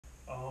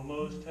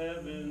almost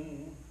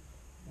heaven,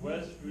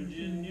 West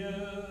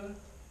Virginia,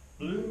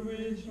 Blue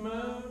Ridge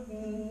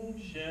Mountain,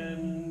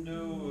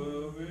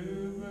 Shenandoah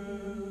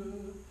River.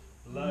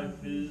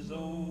 Life is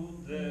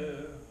old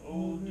there,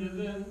 older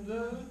than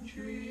the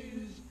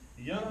trees,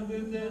 younger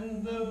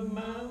than the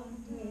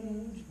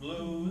mountains,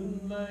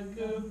 blowing like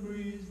a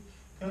breeze.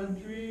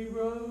 Country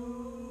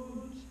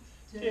roads,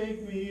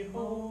 take me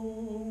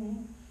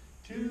home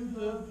to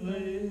the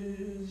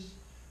place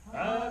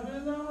I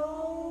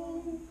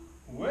belong.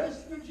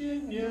 West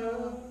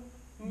Virginia,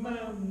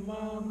 Mountain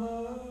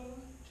Mama,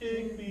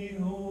 take me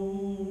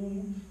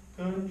home.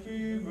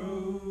 Country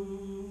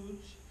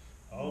roads,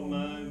 all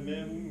my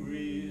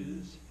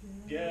memories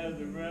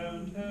gather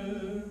round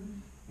her.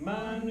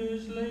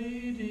 Miner's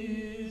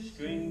lady,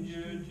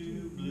 stranger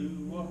to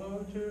blue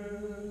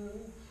water,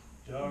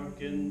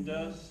 dark and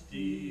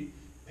dusty,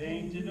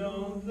 painted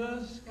on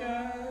the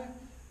sky.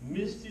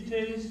 Misty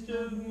taste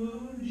of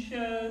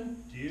moonshine,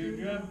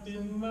 teardrop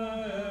in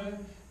my eye.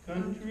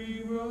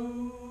 Country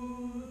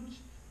roads,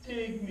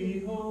 take me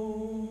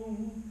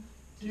home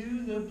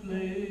to the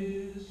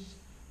place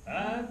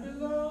I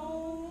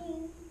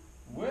belong.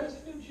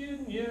 West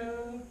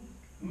Virginia,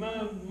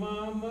 Mountain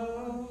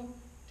Mama,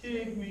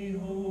 take me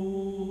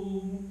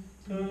home.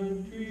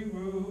 Country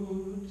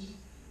roads,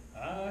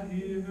 I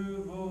hear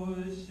her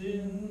voice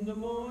in the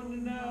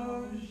morning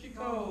hours. She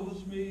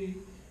calls me.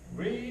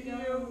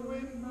 Radio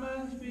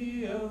reminds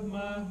me of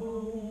my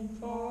home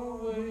far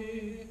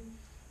away.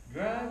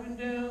 Driving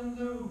down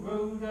the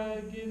road, I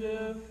get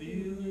a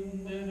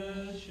feeling that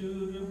I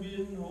should have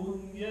been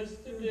home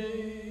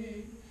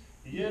yesterday.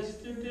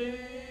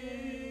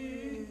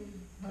 Yesterday,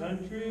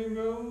 country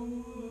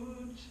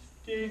roads,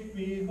 take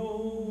me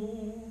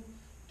home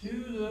to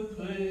the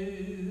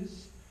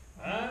place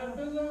I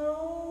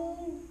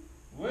belong.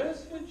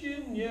 West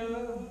Virginia,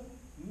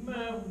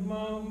 Mountain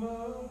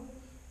Mama,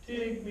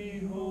 take me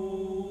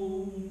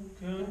home.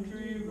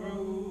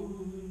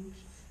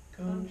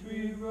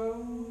 Country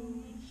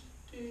roads,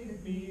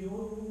 take me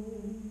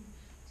home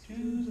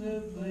to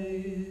the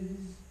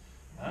place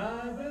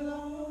I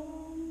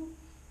belong.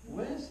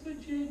 West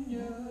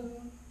Virginia,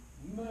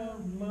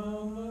 Mountain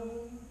Mama,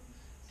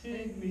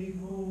 take me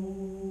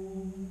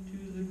home to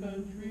the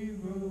country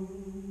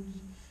roads.